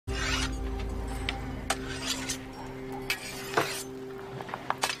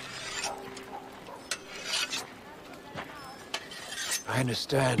I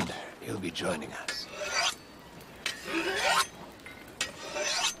understand you'll be joining us.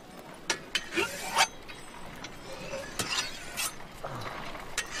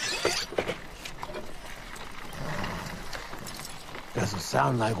 Doesn't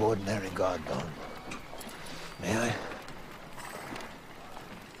sound like ordinary guard bone. May I?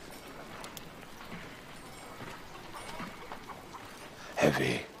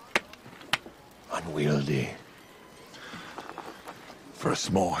 Heavy. Unwieldy. For a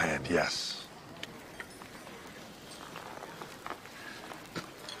small hand, yes.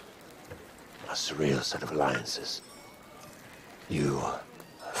 A surreal set of alliances. You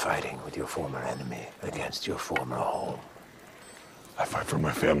fighting with your former enemy against your former home. I fight for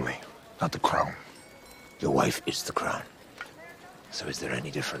my family, not the crown. Your wife is the crown. So is there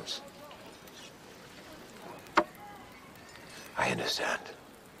any difference? I understand.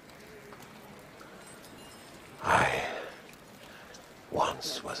 I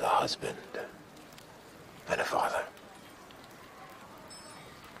once was a husband and a father.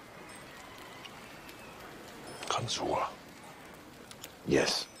 Kansua.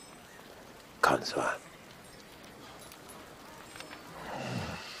 Yes. Kansua.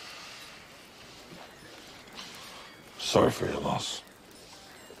 Sorry for your loss.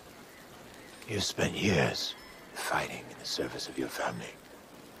 You spent years fighting in the service of your family.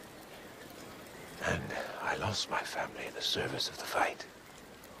 And I lost my family in the service of the fight.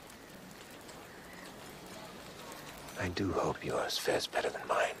 I do hope yours fares better than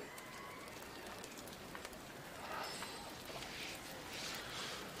mine.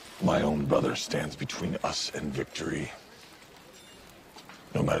 My own brother stands between us and victory.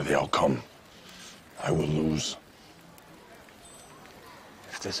 No matter the outcome, I will lose.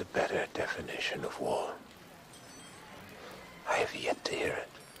 If there's a better definition of war, I have yet to hear it.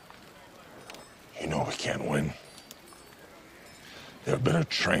 You know we can't win. They're better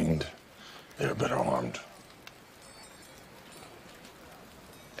trained. They're better armed.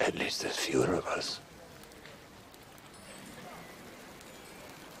 At least there's fewer of us.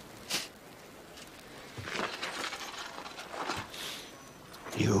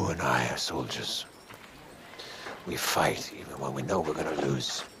 You and I are soldiers. We fight even when we know we're gonna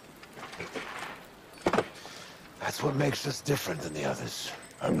lose. That's what makes us different than the others.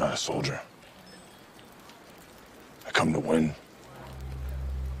 I'm not a soldier. I come to win.